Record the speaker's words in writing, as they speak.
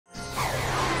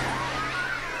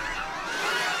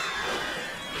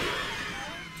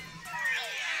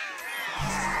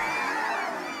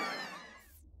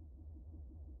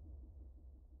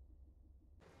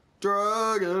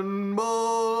Dragon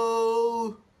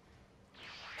Ball!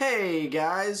 Hey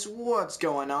guys, what's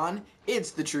going on? It's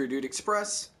the True Dude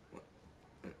Express.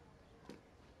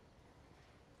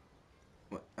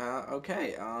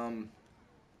 Okay,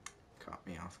 caught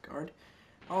me off guard.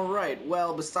 Alright,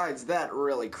 well, besides that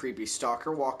really creepy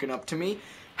stalker walking up to me,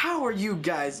 how are you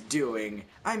guys doing?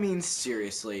 I mean,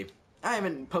 seriously. I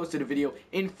haven't posted a video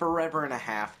in forever and a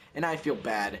half, and I feel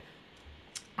bad.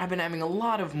 I've been having a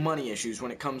lot of money issues when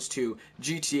it comes to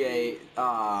GTA,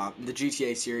 the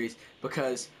GTA series,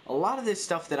 because a lot of this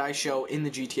stuff that I show in the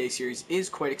GTA series is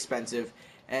quite expensive,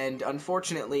 and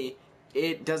unfortunately,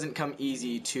 it doesn't come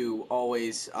easy to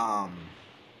always earn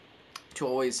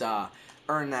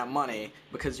that money,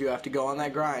 because you have to go on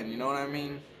that grind, you know what I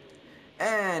mean?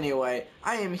 Anyway,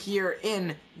 I am here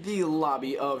in the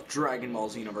lobby of Dragon Ball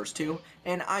Xenoverse 2,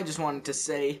 and I just wanted to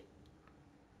say,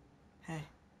 hey.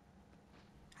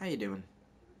 How you doing?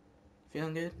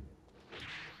 Feeling good?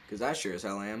 Because I sure as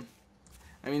hell am.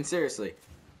 I mean, seriously.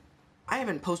 I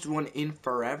haven't posted one in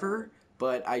forever,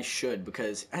 but I should,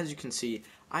 because as you can see,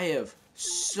 I have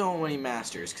so many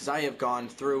masters, because I have gone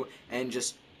through and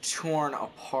just torn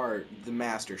apart the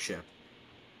mastership.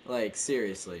 Like,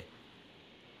 seriously.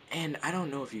 And I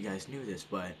don't know if you guys knew this,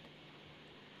 but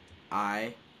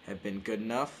I have been good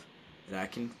enough that I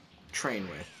can train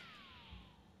with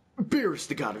Beerus,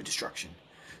 the God of Destruction.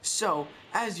 So,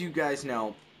 as you guys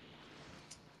know,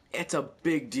 it's a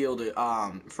big deal to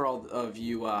for all of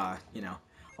you, you know,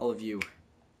 all of you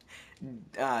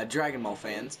Dragon Ball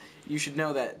fans. You should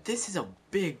know that this is a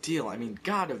big deal. I mean,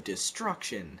 God of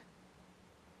Destruction.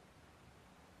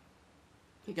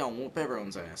 He gonna whoop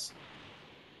everyone's ass.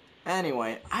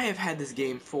 Anyway, I have had this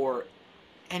game for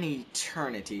an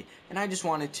eternity, and I just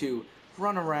wanted to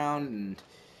run around and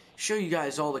show you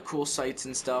guys all the cool sights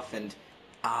and stuff, and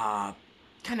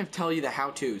kind of tell you the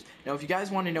how-tos. Now, if you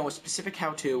guys want to know a specific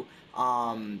how-to,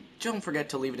 don't forget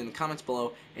to leave it in the comments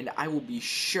below, and I will be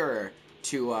sure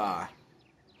to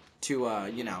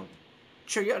you know,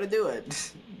 show you how to do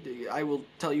it. I will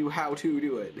tell you how to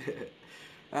do it.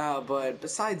 But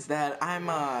besides that,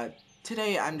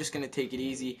 today I'm just gonna take it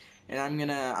easy, and I'm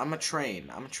gonna train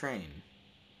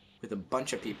with a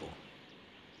bunch of people.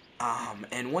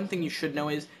 And one thing you should know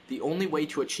is the only way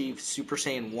to achieve Super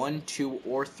Saiyan 1, 2,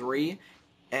 or 3,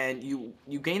 and you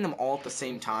gain them all at the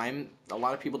same time. A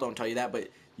lot of people don't tell you that, but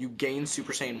you gain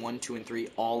Super Saiyan 1, 2, and 3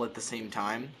 all at the same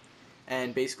time.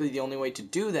 And basically the only way to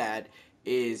do that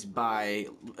is by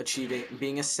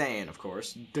being a Saiyan, of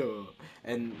course. Duh.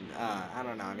 And, I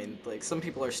don't know, I mean, like, some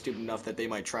people are stupid enough that they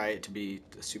might try it to be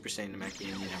a Super Saiyan Namekian,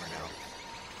 you never know.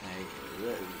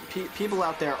 Like, people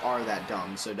out there are that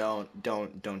dumb, so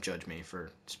don't judge me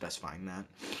for specifying that.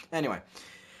 Anyway,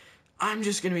 I'm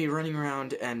just gonna be running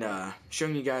around and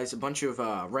showing you guys a bunch of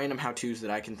random how-tos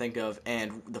that I can think of,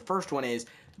 and the first one is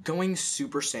going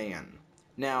Super Saiyan.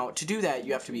 Now, to do that,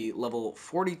 you have to be level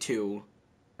 42,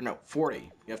 or no, 40.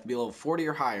 You have to be level 40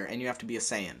 or higher, and you have to be a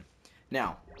Saiyan.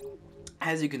 Now,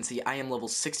 as you can see, I am level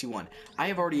 61. I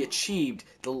have already achieved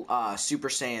the Super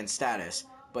Saiyan status,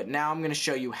 but now I'm going to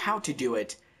show you how to do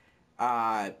it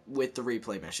with the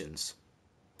replay missions.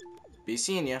 Be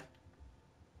seeing ya.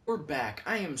 We're back.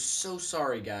 I am so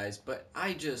sorry, guys, but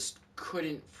I just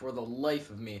couldn't, for the life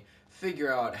of me,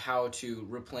 figure out how to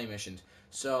replay missions.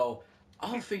 So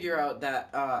I'll figure out that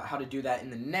how to do that in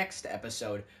the next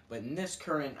episode. But in this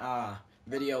current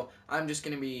video, I'm just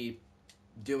going to be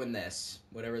doing this,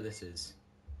 whatever this is.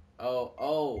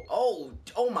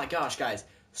 Oh my gosh, guys.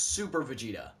 Super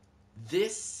Vegeta.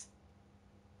 This,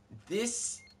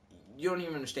 you don't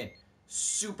even understand.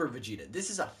 Super Vegeta. This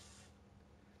is a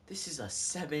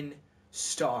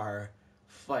 7-star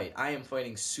fight. I am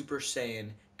fighting Super Saiyan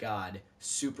God,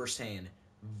 Super Saiyan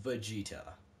Vegeta.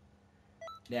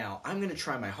 Now, I'm gonna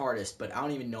try my hardest, but I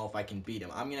don't even know if I can beat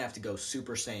him. I'm gonna have to go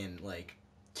Super Saiyan, like,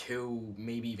 2,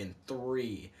 maybe even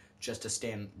 3, just to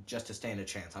stand a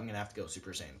chance. I'm gonna have to go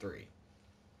Super Saiyan 3.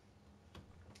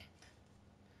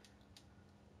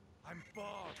 I'm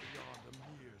far beyond a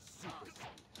mere Super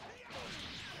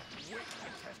Saiyan. Wait to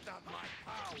test out my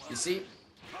power. You see?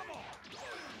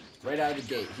 Right out of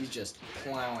the gate, he's just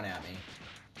plowing at me.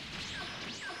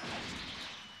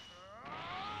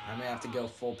 I'm gonna have to go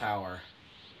full power.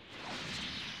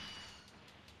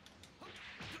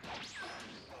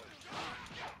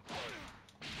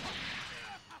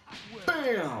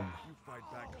 Bam! You fight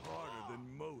back harder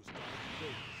than most I've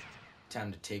faced.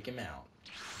 Time to take him out.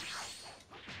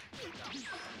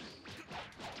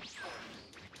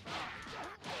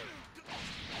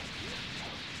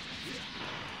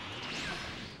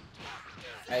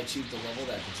 I achieved the level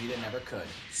that Vegeta never could.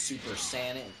 Super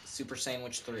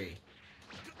Sandwich 3.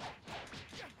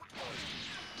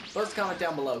 Let's comment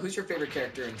down below. Who's your favorite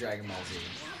character in Dragon Ball Z?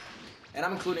 And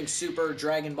I'm including Super,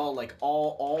 Dragon Ball, like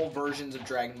all versions of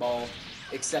Dragon Ball,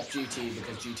 except GT,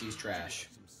 because GT's trash.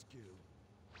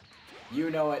 You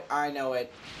know it, I know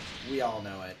it, we all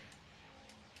know it.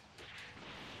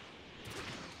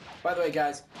 By the way,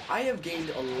 guys, I have gained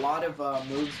a lot of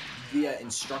moves via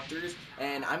instructors,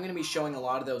 and I'm going to be showing a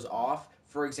lot of those off.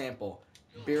 For example,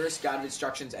 Beerus, God of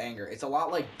Destruction's Anger. It's a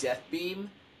lot like Death Beam,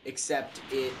 except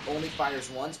it only fires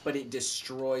once, but it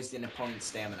destroys an opponent's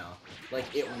stamina.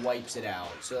 Like, it wipes it out.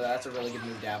 So that's a really good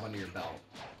move to have under your belt.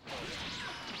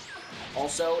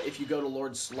 Also, if you go to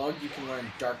Lord Slug, you can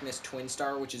learn Darkness Twin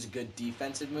Star, which is a good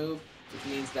defensive move, which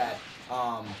means that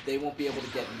they won't be able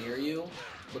to get near you,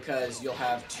 because you'll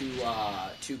have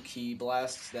two key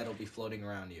blasts that'll be floating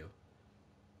around you.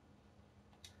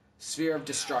 Sphere of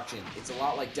Destruction. It's a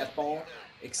lot like Death Ball,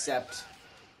 except...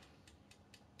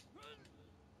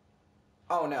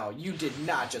 Oh no, you did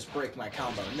not just break my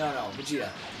combo. No, Vegeta,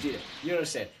 you don't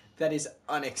understand. That is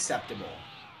unacceptable.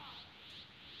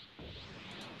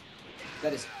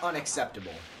 That is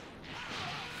unacceptable.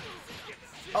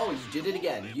 Oh, you did it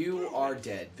again. You are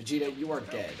dead. Vegeta, you are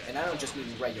dead. And I don't just mean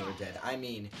regular dead. I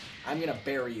mean, I'm gonna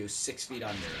bury you 6 feet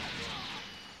under.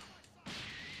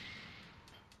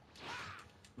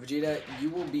 Vegeta, you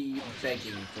will be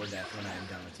begging for death when I am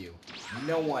done with you.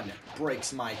 No one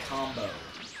breaks my combo.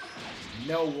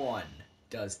 No one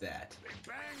does that.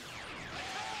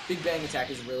 Big Bang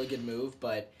Attack is a really good move,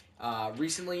 but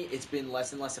recently it's been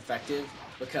less and less effective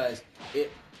because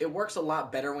it works a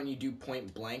lot better when you do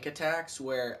point blank attacks,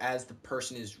 where as the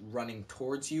person is running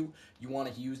towards you, you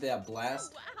want to use that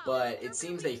blast, but it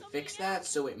seems they fixed that,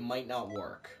 so it might not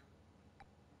work.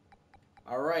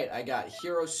 Alright, I got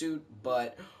Hero Suit,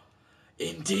 but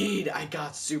indeed, I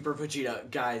got Super Vegeta.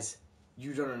 Guys,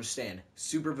 you don't understand.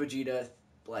 Super Vegeta,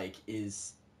 like,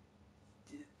 is...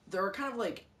 There are kind of,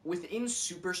 like, within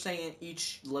Super Saiyan,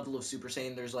 each level of Super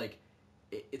Saiyan, there's, like,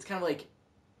 it's kind of like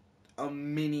a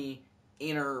mini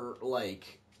inner,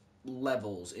 like,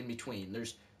 levels in between.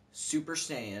 There's Super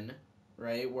Saiyan,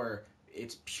 right, where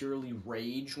it's purely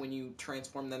rage when you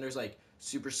transform. Then there's, like,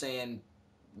 Super Saiyan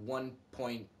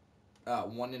 1.1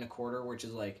 1.25, which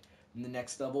is, like, the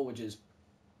next level, which is,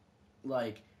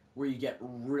 like, where you get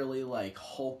really, like,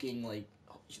 hulking,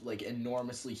 like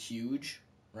enormously huge,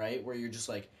 right, where you're just,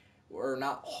 like, or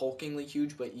not hulkingly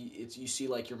huge, but you see,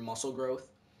 like, your muscle growth.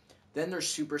 Then there's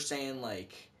Super Saiyan,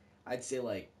 like, I'd say,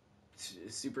 like,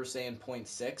 Super Saiyan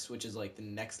 0.6, which is, like, the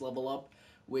next level up,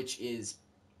 which is,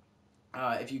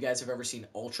 if you guys have ever seen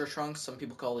Ultra Trunks, some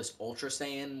people call this Ultra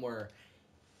Saiyan, where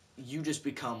you just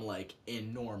become, like,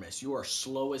 enormous. You are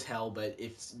slow as hell, but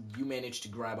if you manage to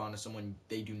grab onto someone,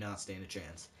 they do not stand a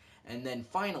chance. And then,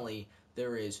 finally,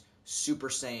 there is Super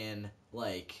Saiyan,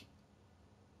 like,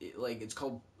 it's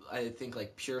called, I think,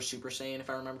 like, Pure Super Saiyan, if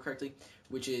I remember correctly,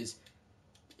 which is,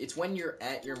 it's when you're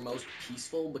at your most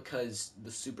peaceful, because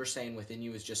the Super Saiyan within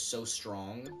you is just so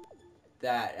strong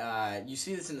that, you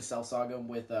see this in the Cell Saga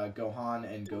with,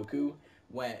 Gohan and Goku,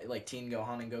 when, like, Teen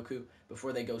Gohan and Goku,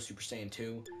 before they go Super Saiyan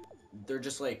 2, they're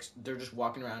just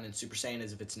walking around in Super Saiyan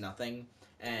as if it's nothing,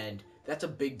 and that's a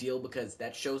big deal because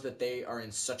that shows that they are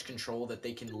in such control that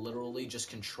they can literally just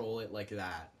control it like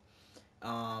that.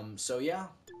 So yeah,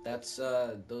 that's,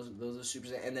 those are Super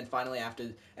Saiyan, and then finally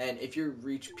and if you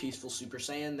reach Peaceful Super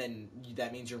Saiyan, then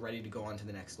that means you're ready to go on to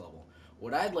the next level.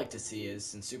 What I'd like to see is,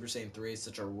 since Super Saiyan 3 is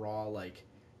such a raw, like,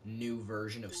 new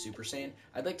version of Super Saiyan,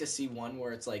 I'd like to see one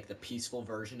where it's, like, the peaceful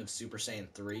version of Super Saiyan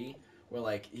 3, where,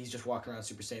 like, he's just walking around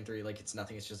Super Saiyan 3 like it's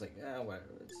nothing, it's just like, whatever,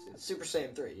 it's Super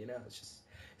Saiyan 3, you know, it's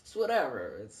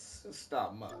whatever, it's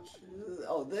not much.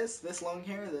 Oh, this long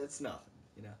hair, that's nothing,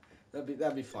 you know,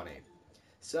 that'd be funny.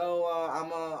 So, I'm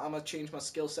gonna change my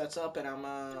skill sets up, and I'm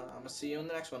gonna see you in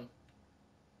the next one.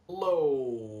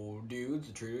 Hello, dudes,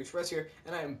 the True Express here,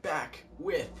 and I am back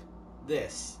with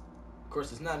this. Of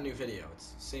course, it's not a new video,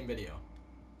 it's the same video.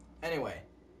 Anyway,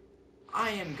 I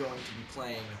am going to be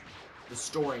playing the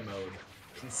story mode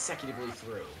consecutively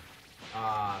through.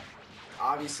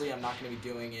 Obviously, I'm not going to be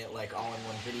doing it, like, all in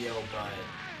one video, but,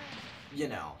 you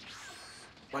know,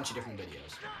 a bunch of different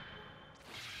videos.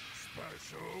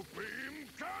 Special beam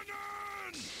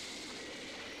cannon!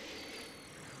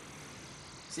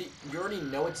 See, you already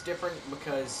know it's different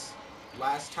because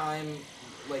last time,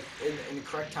 like, in the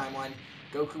correct timeline,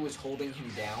 Goku was holding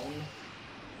him down.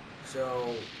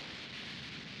 So,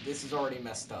 this is already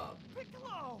messed up.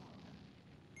 Piccolo!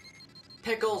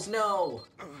 Pickles, no!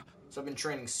 So I've been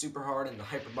training super hard in the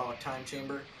hyperbolic time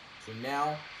chamber. So now,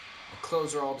 my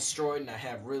clothes are all destroyed and I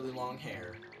have really long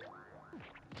hair.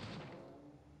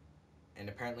 And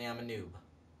apparently I'm a noob.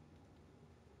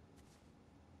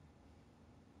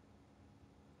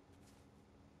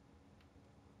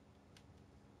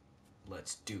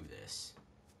 Let's do this.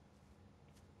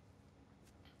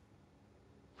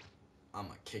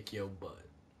 I'ma kick your butt.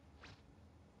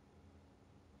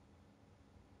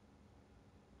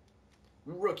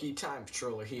 Rookie time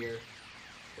patroller here.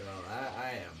 Well,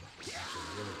 I am actually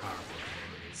really powerful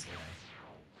compared to this guy.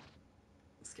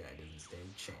 This guy doesn't stand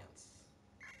a chance.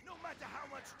 No matter how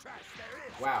much trash there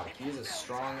is. Wow, he's as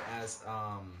strong as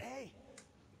Hey,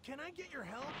 can I get your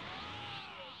help?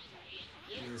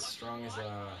 he's as strong as Hey,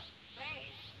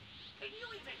 can you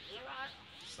even hear us?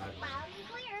 Cyborg. Loud and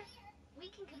clear. We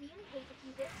can communicate with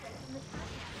you this way from the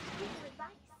podcast. Give you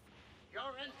advice.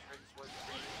 Your entrance was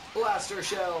free. Blaster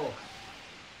shell.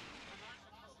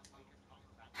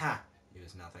 Ha! He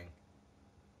was nothing.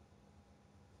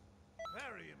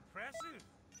 Very impressive.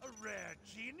 A rare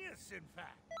genius, in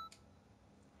fact.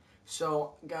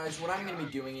 So, guys, what I'm gonna be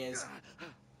doing is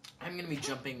I'm gonna be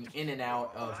jumping in and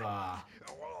out of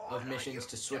missions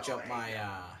to switch up my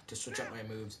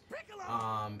moves.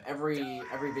 Every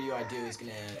video I do is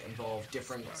gonna involve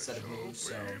different set of moves.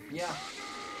 So yeah,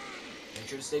 make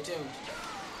sure to stay tuned.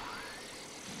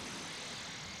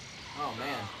 Oh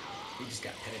man, he just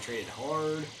got penetrated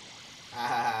hard.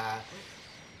 Ah,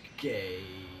 gay,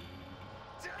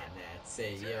 and that's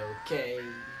a-okay.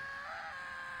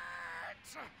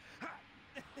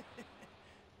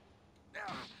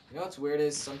 You know what's weird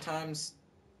is sometimes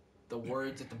the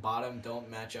words at the bottom don't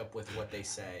match up with what they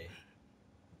say.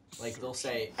 Like they'll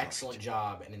say excellent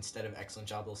job, and instead of excellent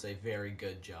job, they'll say very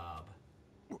good job.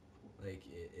 Like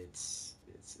it's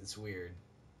weird.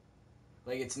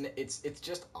 Like it's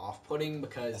just off-putting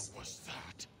because What was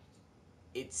that?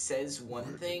 it says one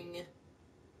thing,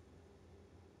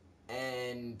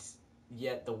 and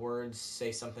yet the words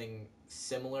say something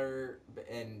similar.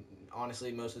 And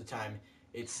honestly, most of the time,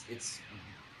 it's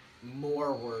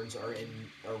more words are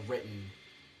written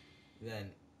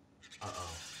than.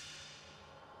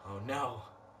 Oh no,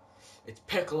 it's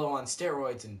Piccolo on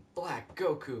steroids and Black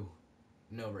Goku.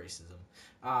 No racism.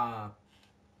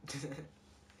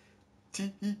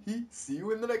 See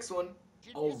you in the next one.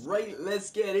 Alright,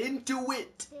 let's get into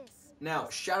it. Now,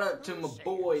 shout out to my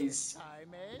boys,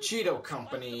 the Cheeto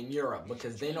Company in Europe,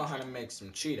 because they know how to make some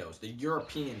Cheetos. The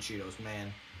European Cheetos,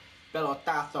 man.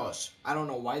 Pelotazos. I don't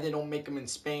know why they don't make them in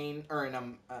Spain, or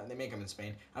in, they make them in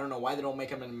Spain. I don't know why they don't make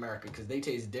them in America, because they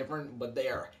taste different, but they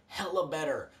are hella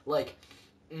better. Like,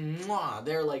 mwah,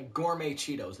 they're like gourmet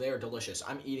Cheetos. They are delicious.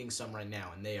 I'm eating some right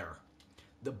now, and they are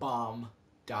the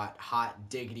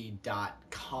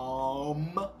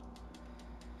bomb.hotdiggity.com.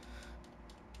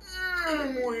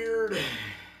 I'm weird.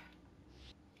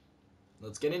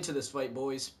 Let's get into this fight,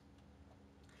 boys.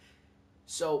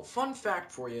 So, fun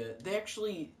fact for you, they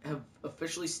actually have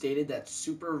officially stated that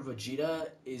Super Vegeta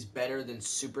is better than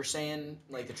Super Saiyan,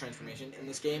 like the transformation in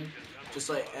this game. Just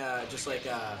like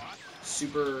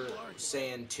Super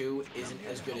Saiyan 2 isn't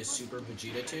as good as Super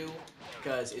Vegeta 2,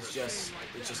 because it's just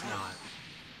not.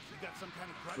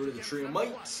 Fruit of the Tree of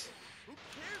Might.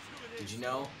 Did you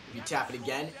know? If you tap it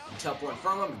again, you teleport in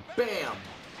front of him, and bam!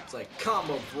 It's like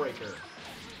combo breaker.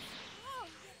 Oh,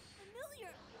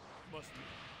 familiar. Must be.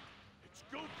 It's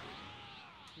Goku.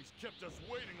 He's kept us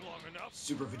waiting long enough.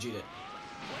 Super Vegeta. Wait,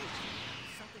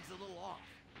 something's a little off.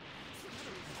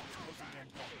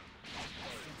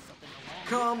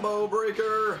 Combo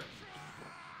breaker.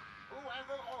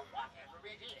 Whoever or whatever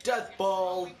it is. Death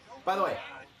ball. By the way,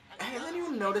 has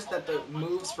anyone noticed that the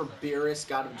moves for Beerus,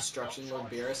 God of Destruction,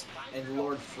 Lord Beerus, and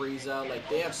Lord Frieza, like,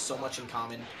 they have so much in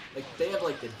common? Like, they have,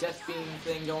 like, the Death Beam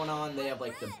thing going on. They have,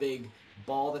 like, the big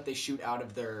ball that they shoot out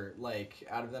of their, like,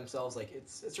 out of themselves. Like,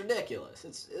 it's ridiculous.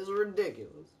 It's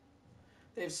ridiculous.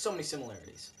 They have so many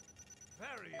similarities.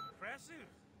 Very impressive.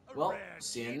 A Well, rare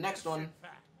see you in the next genius, one. in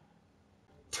fact.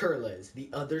 Turles, the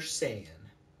other Saiyan.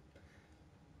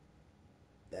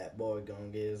 That boy gonna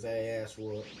get his ass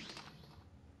whooped.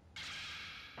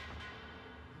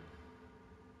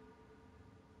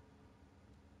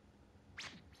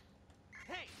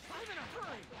 Hey, I'm in a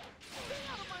hurry. Stay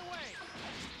out of my way.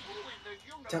 Who in the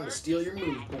universe Time to steal your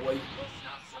move, boy. was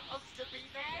not supposed to be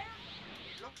there?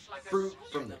 He looks like Fruit a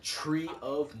from the Saiyan. Tree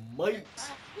of Might.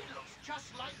 He looks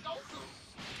just like Goku.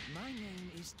 My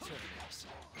name is Turles.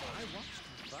 I watched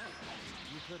you fight.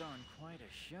 You put on quite a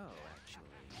show,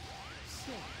 actually.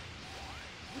 So,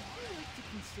 would you like to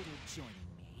consider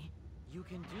joining me? You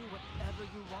can do whatever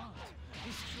you want.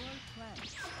 Destroy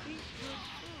planets, eat good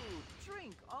food,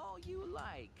 drink all you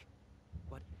like.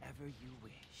 Whatever you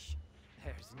wish.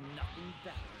 There's nothing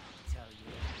better, I tell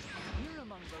you. You're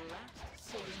among the last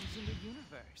Saiyans in the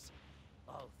universe.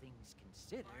 All things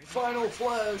considered... Final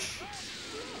Flash.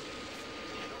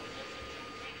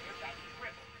 That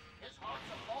cripple. His heart's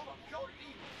full of pure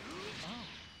evil. Ah,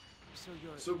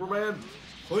 you're Superman,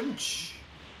 punch!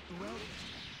 well,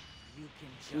 you can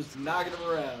Just just knocking him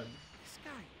around. this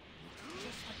guy looks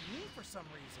just like me for some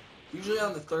reason. Usually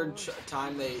on the third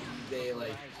time they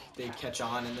catch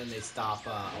on and then they stop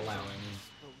allowing.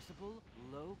 Disposable,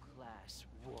 low-class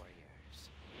warriors.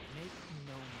 Make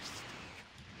no mistake.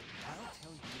 I'll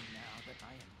tell you now that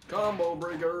I am Combo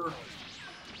breaker.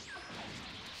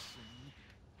 soon.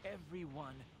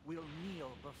 Everyone will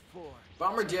kneel before.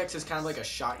 Bomber DX is kind of like a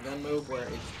shotgun move where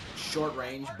it's short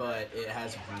range, but it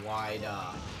has wide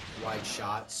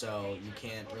shot, so you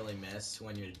can't really miss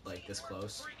when you're like this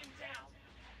close.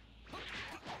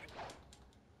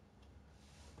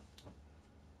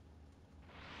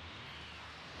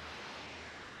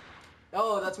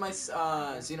 Oh, that's my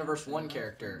Xenoverse 1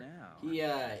 character. He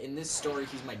in this story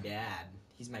he's my dad.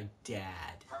 He's my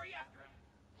dad.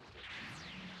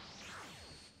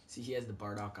 See, he has the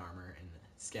Bardock armor and the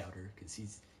Scouter because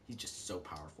he's just so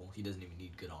powerful. He doesn't even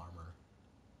need good armor.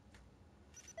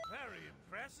 Very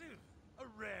impressive. A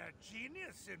rare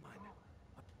genius in my...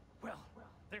 Well,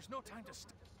 there's no time to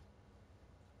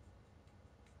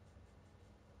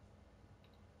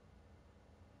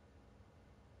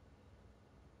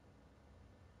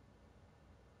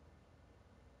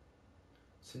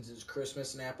Since it's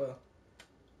Christmas, Nappa,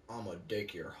 I'ma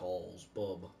deck your halls,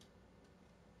 bub.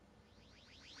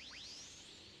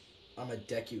 I'ma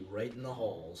deck you right in the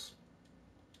halls.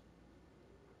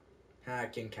 Ha,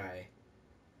 Kinkai.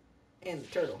 And the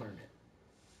Turtle Hermit.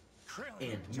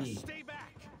 Krillin, And just me. stay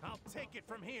back. I'll take it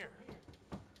from here.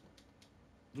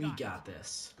 We got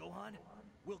this. Gohan,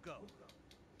 we'll go.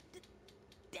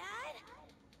 Dad?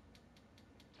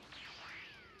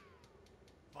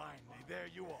 Finally, there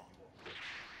you are.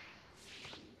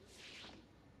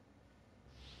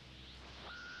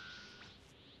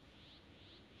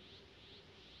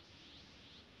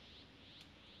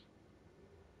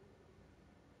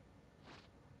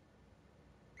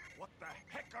 What the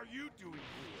heck are you doing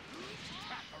here?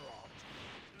 Kakarot!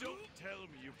 Don't tell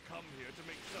me you've come here to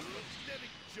make some pathetic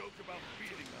joke about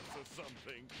beating us or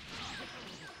something.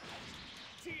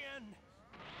 Tien!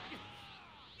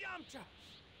 Yamcha!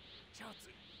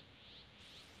 Chaozu!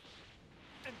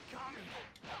 And Kami!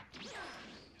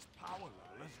 His power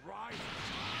level is rising.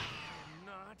 I'm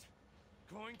not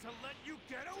going to let you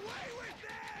get away with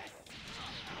this!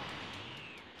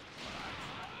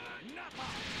 Nappa!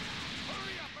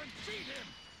 Hurry up and beat him!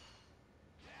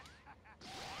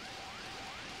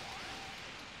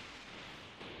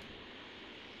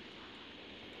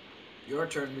 Your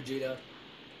turn, Vegeta.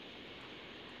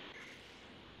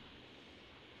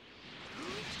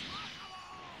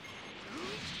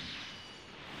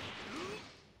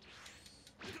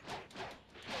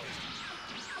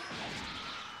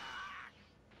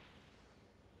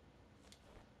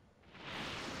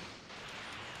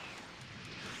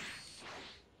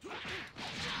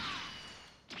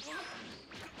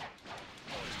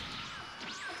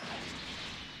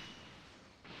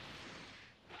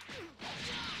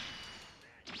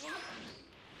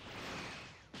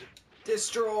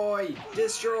 Destroy!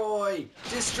 Destroy!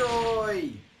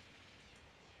 Destroy!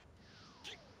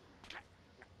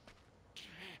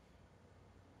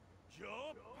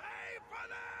 You'll pay for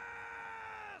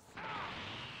this!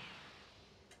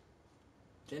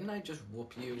 Didn't I just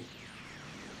whoop you?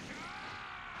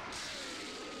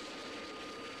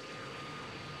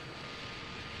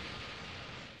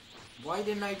 Why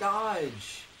didn't I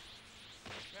dodge?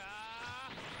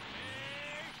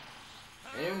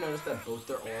 I didn't even notice that both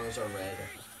their auras are red.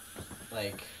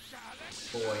 Like,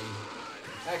 boy.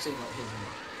 Actually, no, his.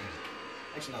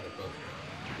 Actually, no, they're both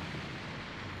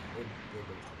red. They're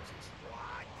both horses.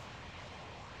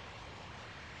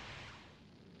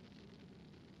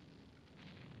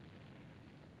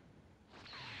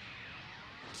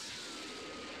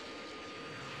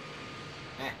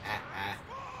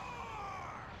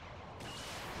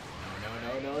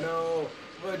 No.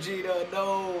 Vegeta,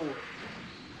 no!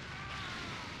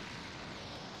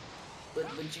 But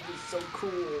Vegeta's so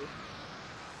cool.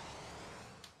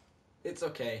 It's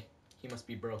okay. He must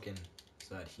be broken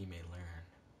so that he may learn.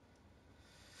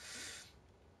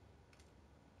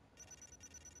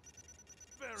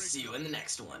 See you in the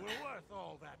next one. We're worth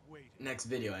all that waiting. Next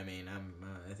video, I mean.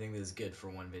 I think this is good for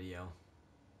one video.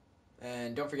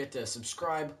 And don't forget to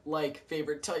subscribe, like,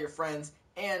 favorite, tell your friends,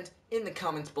 and in the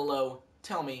comments below,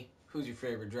 tell me who's your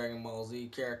favorite Dragon Ball Z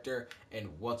character and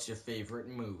what's your favorite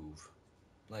move.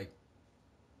 Like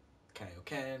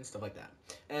Kaioken, stuff like that.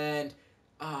 And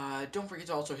don't forget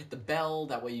to also hit the bell,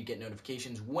 that way you get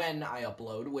notifications when I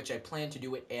upload, which I plan to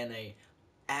do it in a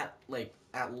at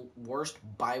worst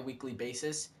bi-weekly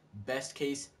basis, best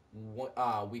case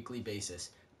weekly basis.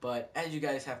 But as you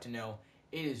guys have to know,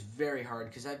 it is very hard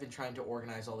because I've been trying to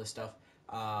organize all this stuff,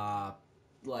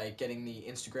 like getting the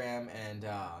Instagram and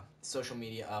social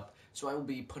media up. So I will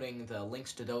be putting the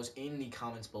links to those in the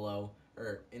comments below,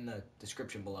 or in the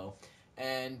description below.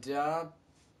 And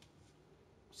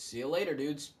see you later,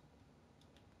 dudes.